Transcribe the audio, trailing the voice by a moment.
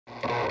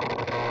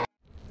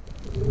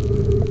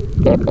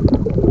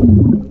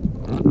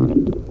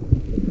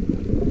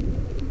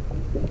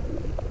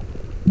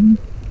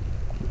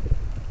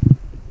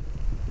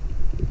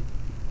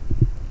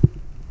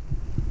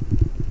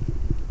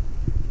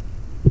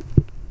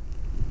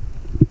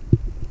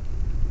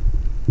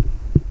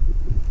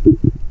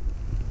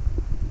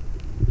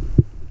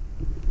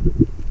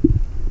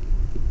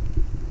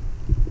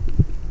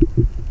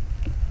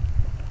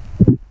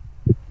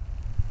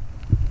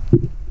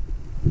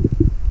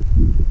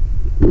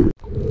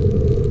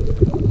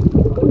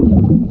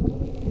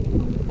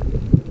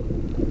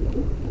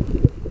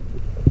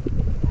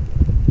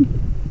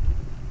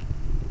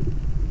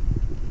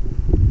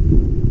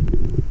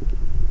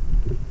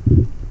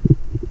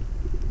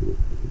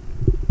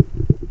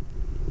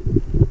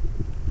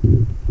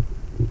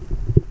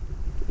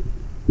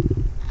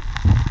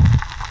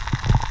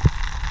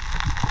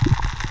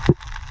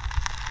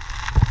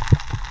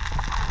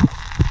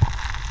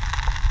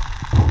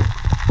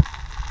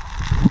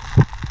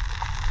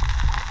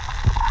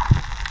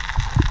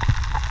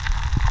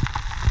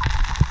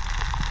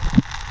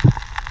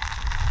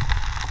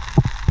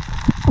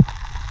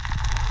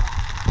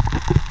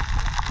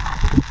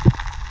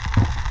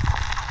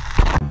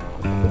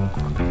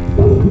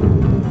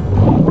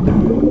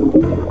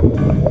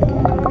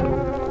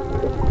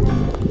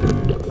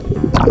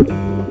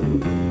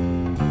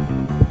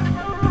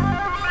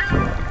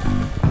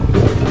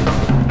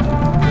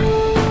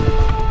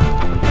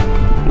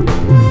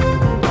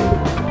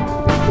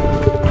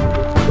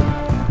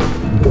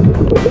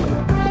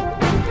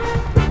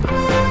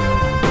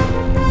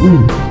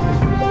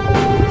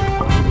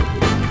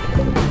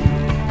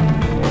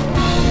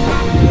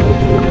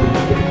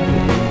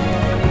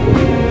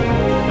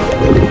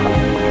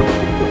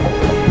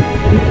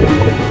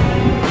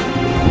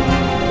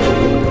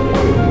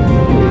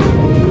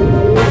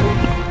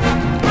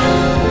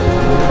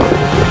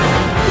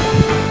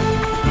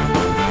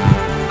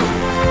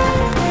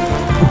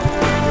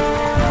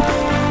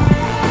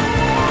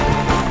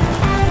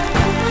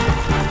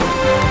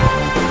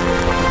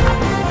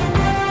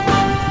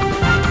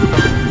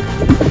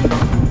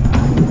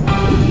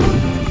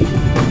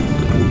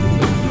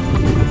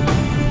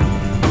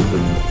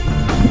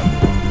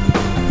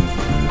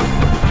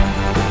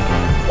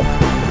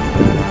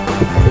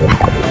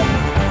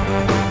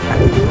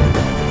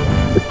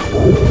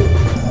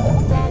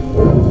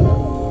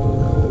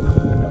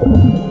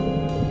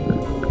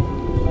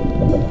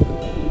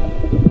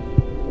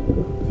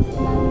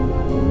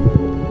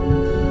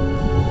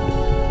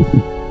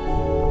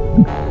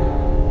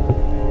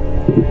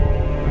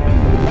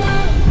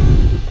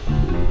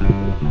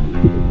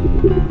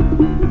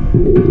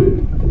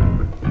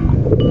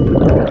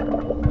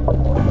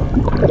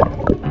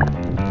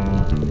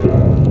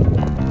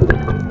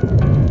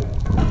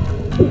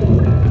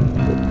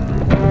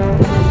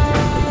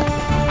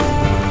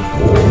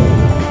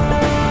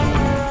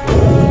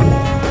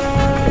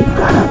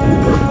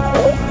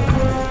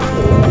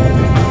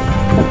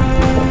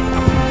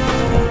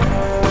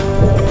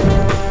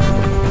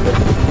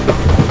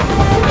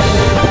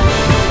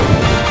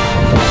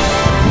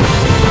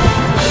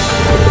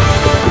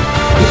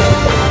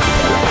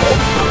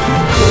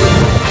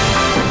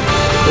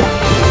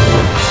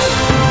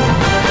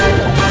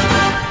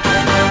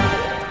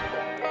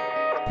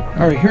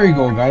Alright, here we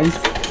go, guys.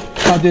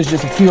 Caught this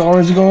just a few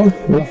hours ago.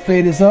 I'm gonna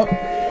fillet this up.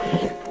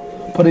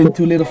 Put it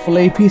into little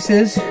fillet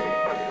pieces.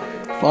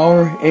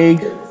 Flour, egg,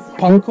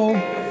 panko,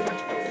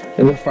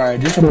 and the fire.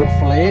 Just I'm gonna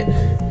fillet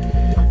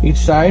it. Each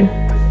side,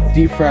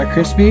 deep fry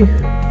crispy.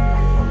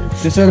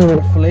 This side I'm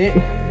gonna fillet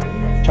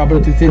it. Chop it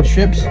into thin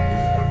strips.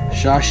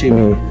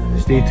 Sashimi.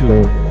 Stay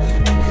tuned.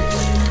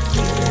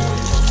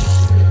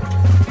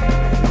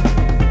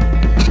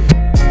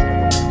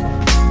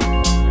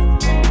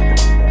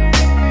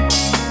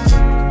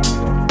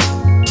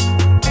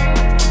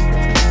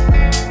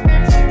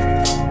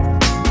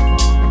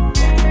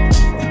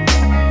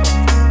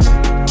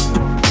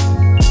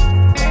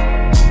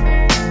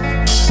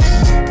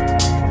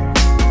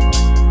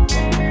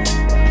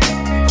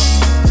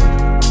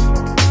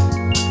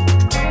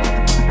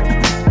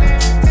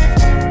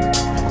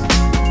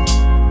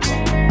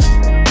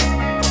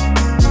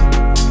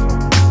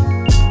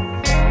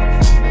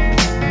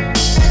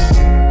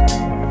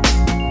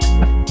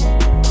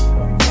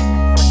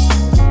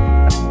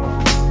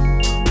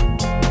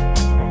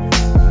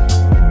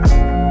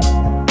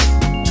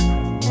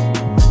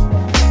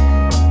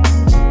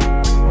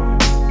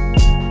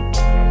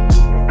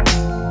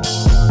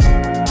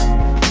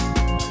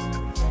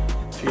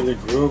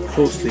 Real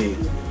closely,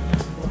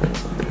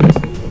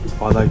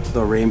 or like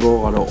the rainbow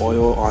or the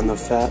oil on the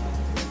fat,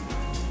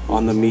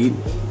 on the meat,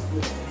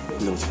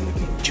 and it's gonna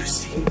be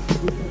juicy.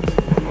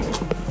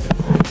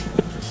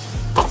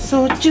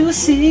 So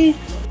juicy.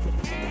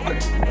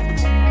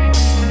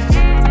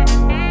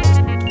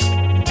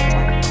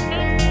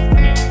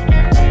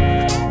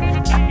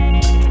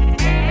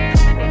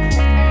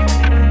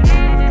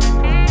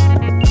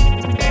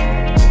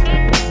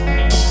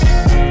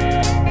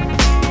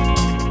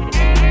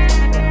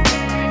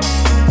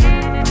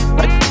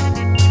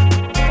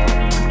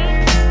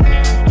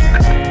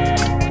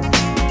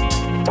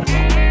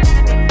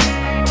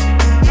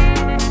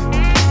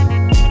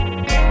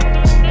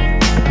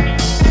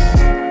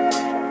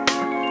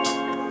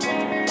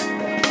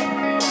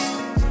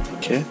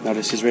 Okay, now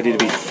this is ready to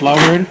be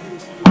floured,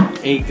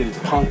 egged, and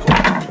panko.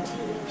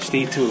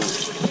 Stay tuned.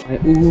 My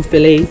uhu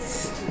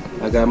fillets.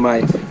 I got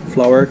my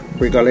flour,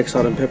 garlic,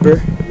 salt, and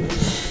pepper,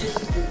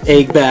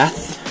 egg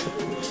bath,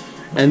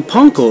 and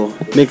panko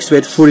mixed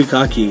with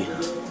furikake.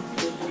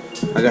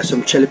 I got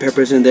some chili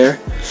peppers in there.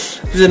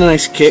 This is a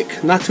nice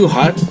kick. Not too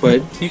hot,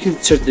 but you can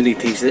certainly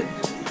taste it.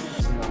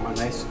 Got my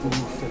nice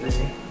uhu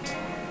fillet.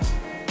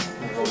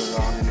 Roll it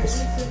around in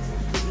this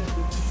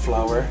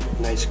flour,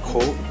 nice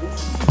coat.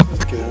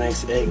 Give it a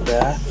nice egg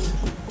bath.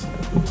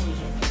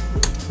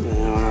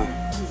 And I want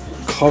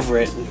to cover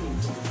it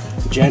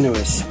genuinely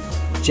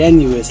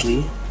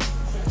with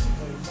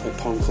my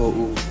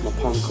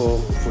panko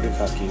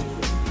furikake.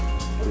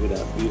 Look at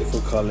that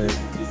beautiful color,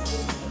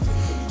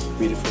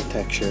 beautiful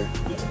texture.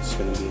 It's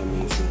gonna be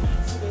amazing.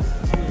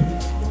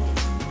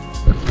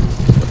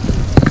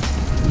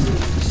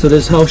 So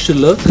this is how it should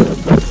look.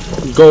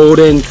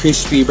 Golden,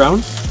 crispy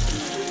brown.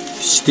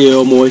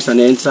 Still moist on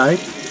the inside,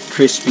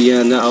 crispy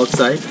on the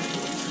outside.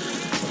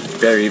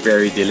 Very,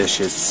 very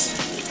delicious.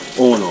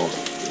 Oh no.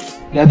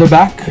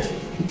 Leatherback.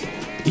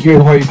 Here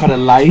in Hawaii you call it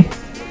lai.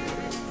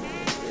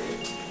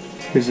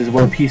 This is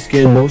one piece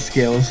skin, no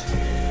scales.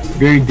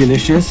 Very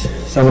delicious.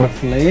 So I'm gonna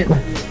fillet it.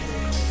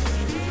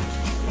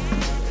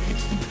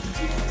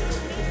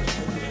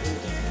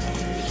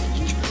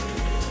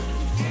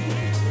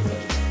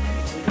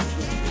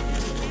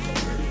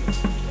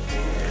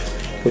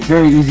 A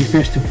very easy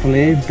fish to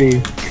fillet,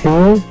 very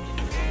clean.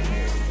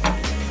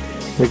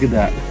 Look at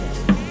that.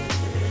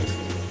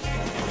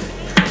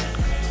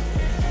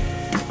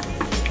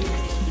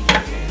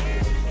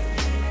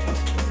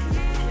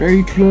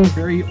 Very clean,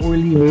 very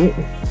oily meat.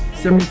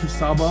 Similar to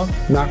saba,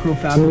 mackerel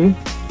family.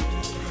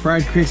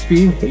 Fried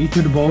crispy, eat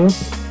to the bone.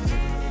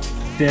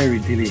 Very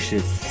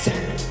delicious.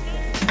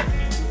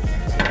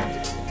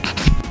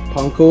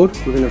 Panko,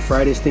 we're gonna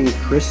fry this thing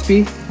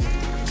crispy.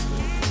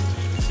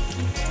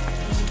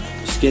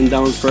 Skin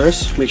down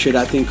first, make sure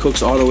that thing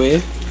cooks all the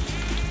way.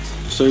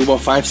 So about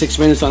 5-6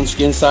 minutes on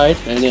skin side,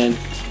 and then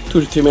 2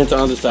 to 3 minutes on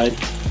the other side.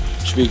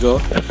 Should be go.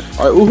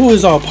 Our uhu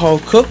is all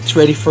cooked,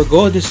 ready for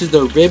go. This is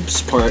the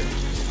ribs part.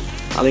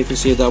 I like to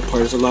see that part.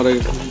 There's a lot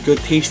of good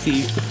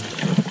tasty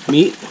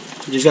meat.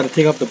 You just gotta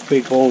take off the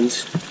big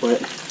bones.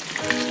 But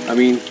I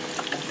mean,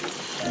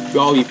 we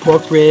all eat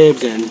pork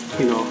ribs and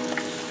you know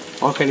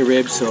all kind of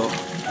ribs, so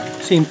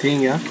same thing,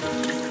 yeah.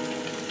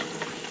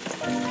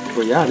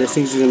 But yeah, this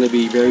thing's gonna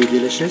be very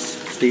delicious.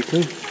 Stay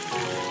tuned.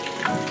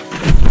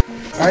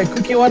 Alright,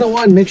 cooking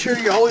 101. Make sure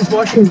you're always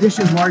washing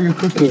dishes while you're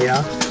cooking,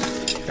 yeah?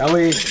 That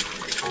way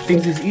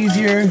things is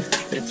easier,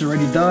 it's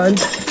already done.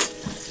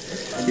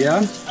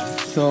 Yeah?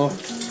 So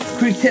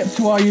quick tips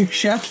to all you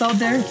chefs out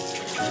there.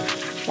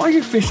 While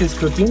your fish is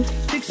cooking,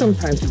 take some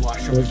time to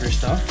wash some of your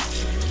stuff.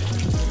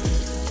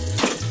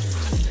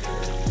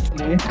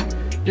 Okay.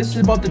 This is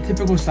about the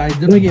typical size.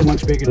 They don't get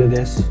much bigger than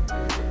this.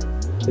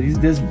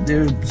 There's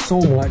so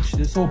much,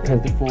 they're so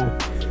plentiful.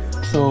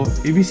 So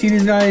if you see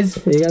these guys,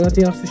 you got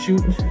nothing else to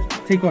shoot,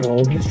 take one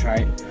home, just try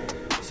it.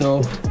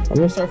 So I'm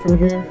gonna start from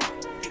here.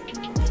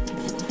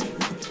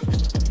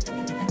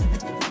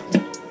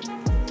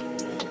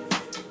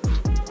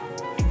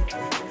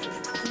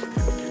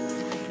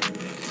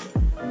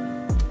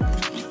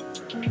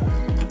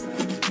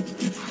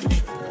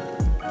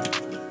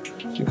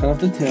 So cut off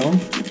the tail.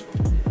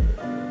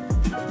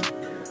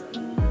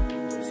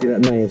 See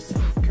that knife?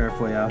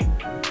 Careful, yeah.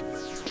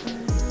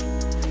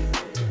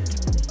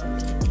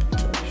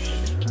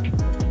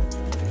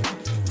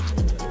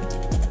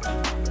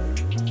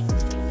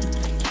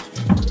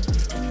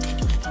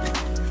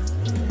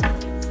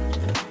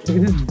 Look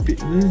at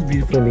this is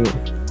beautiful meat.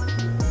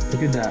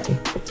 Look at that.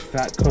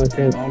 Fat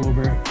content all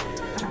over.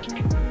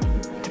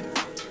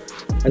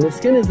 And the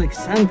skin is like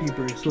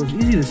sandpaper, so it's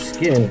easy to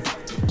skin.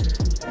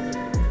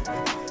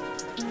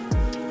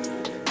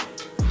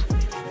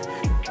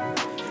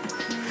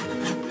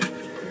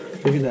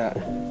 Look at that.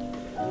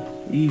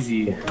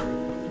 Easy.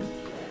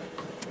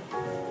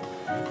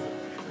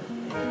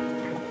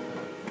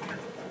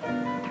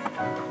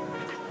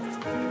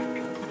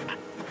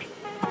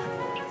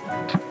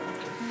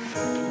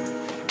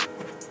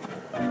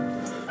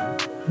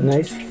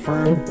 Nice,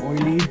 firm,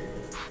 oily.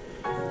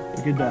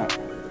 Look at that.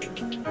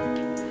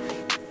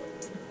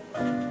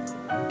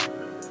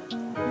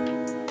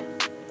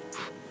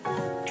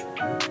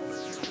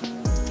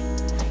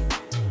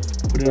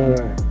 Put it on a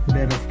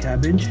bed of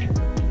cabbage.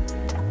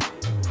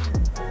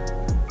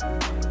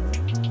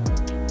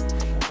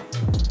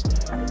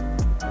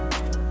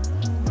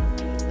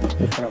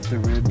 Cut off the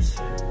ribs.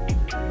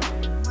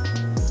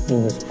 And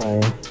this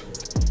fine.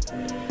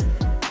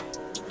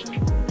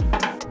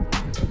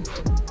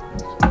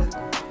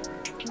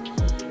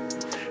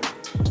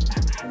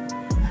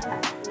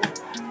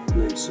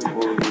 Nice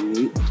oily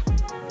meat.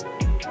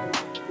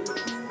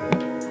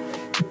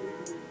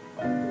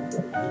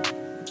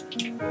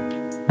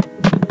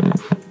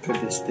 Cut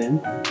this thin.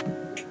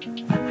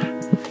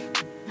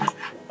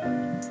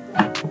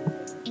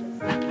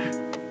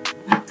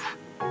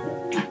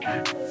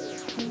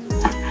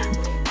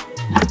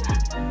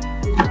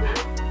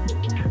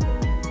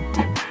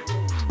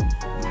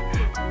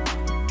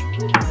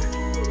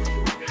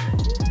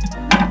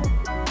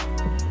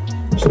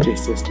 Just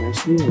taste this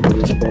nicely with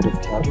this bed of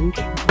cabbage.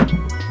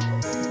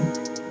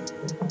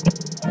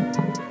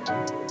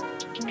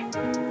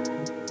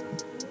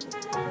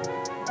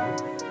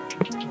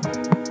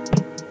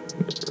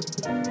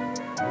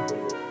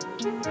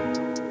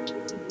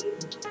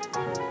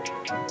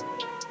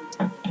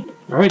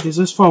 Alright, this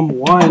is from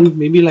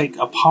maybe like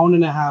a pound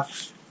and a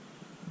half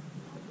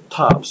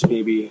tops,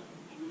 maybe.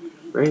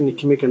 Right, and you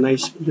can make a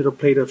nice little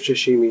plate of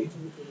sashimi.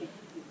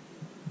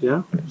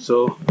 Yeah,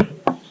 so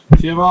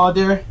if you're out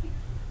there,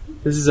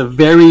 this is a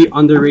very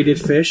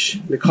underrated fish,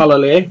 the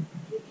kalalei,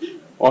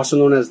 also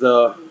known as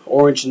the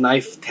orange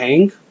knife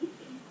tang.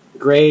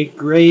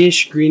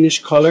 Grayish,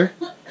 greenish color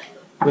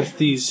with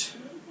these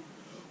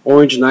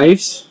orange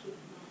knives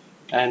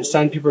and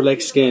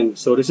sandpaper-like skin.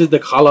 So this is the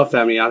kala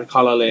family, not the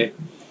kalalei.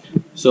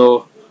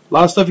 So a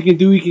lot of stuff you can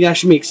do. You can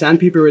actually make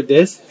sandpaper with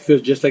this. It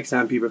feels just like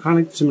sandpaper,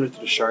 kind of similar to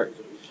the shark.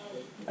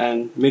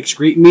 And makes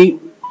great meat,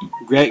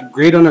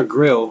 great on a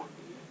grill.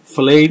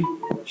 Filleted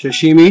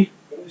sashimi.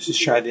 Let's just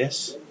try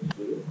this.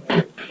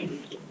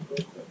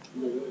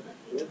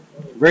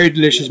 Very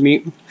delicious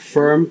meat,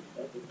 firm,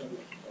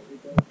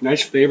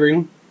 nice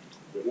flavoring.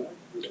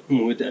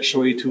 With that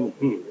shoyu too.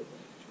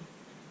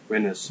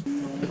 Very nice.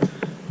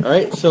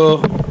 Alright, so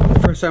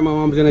first time my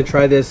mom's gonna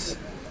try this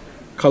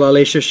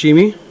kalalei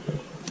sashimi.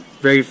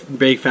 Very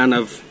big fan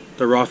of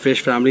the raw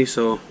fish family,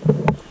 so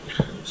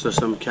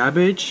some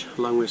cabbage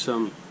along with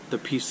the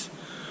piece,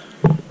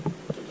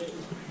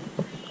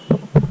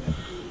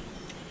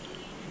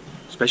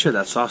 especially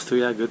that sauce too.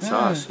 Yeah, good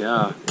sauce.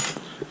 Yeah,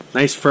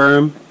 nice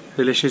firm,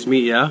 delicious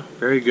meat. Yeah,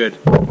 very good.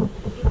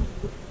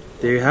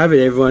 There you have it,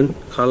 everyone.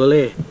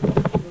 Kalalei,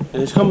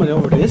 and it's coming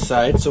over this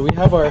side. So we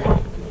have our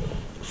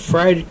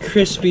fried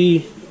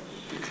crispy.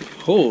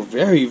 Oh,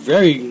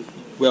 very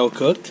well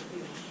cooked.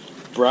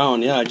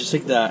 Brown, yeah, just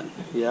like that.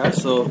 Yeah,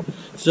 so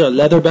this is a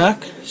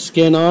leatherback,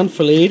 skin on,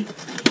 filleted,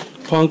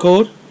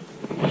 pankoed.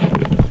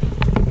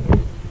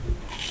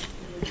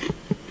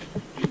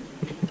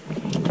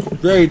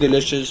 Very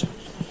delicious,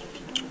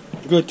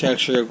 good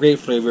texture, great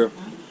flavor.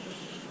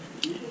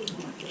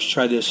 Let's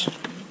try this.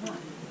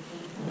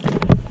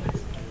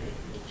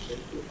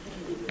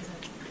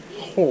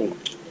 Oh,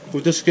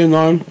 with the skin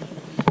on,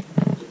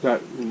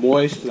 that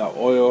moist, that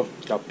oil,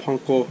 that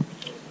panko.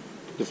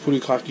 The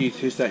furikake,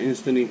 taste that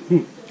instantly.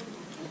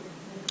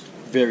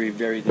 Very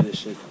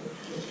delicious.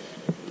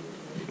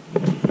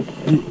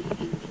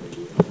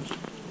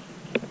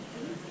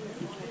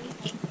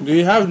 There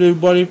you have it,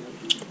 everybody.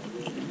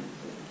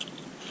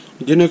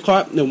 Dinner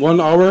caught in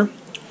 1 hour.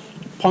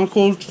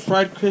 Panko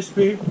fried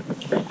crispy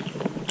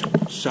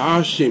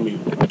sashimi.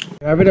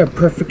 I have it a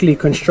perfectly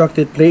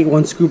constructed plate.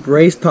 1 scoop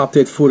rice topped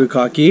with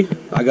furikake.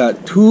 I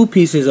got 2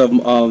 pieces of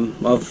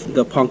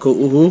the panko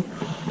uhu.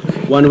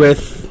 One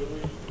with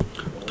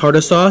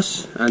tartar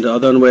sauce and the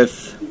other one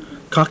with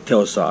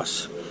cocktail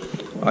sauce.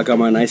 I got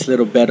my nice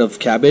little bed of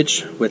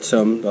cabbage with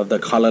some of the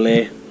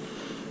kalalei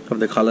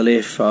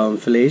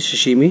filet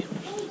sashimi,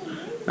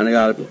 and I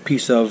got a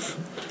piece of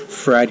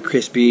fried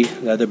crispy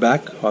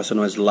leatherback, also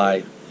known as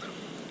lai.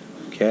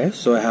 Okay,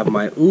 so I have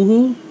my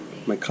uhu,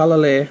 my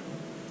kalalei,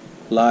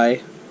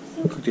 lai,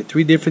 cooked in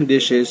 3 different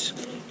dishes,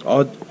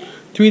 all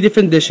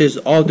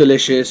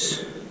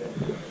delicious,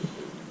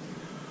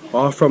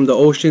 all from the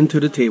ocean to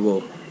the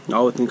table.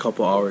 All within a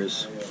couple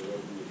hours.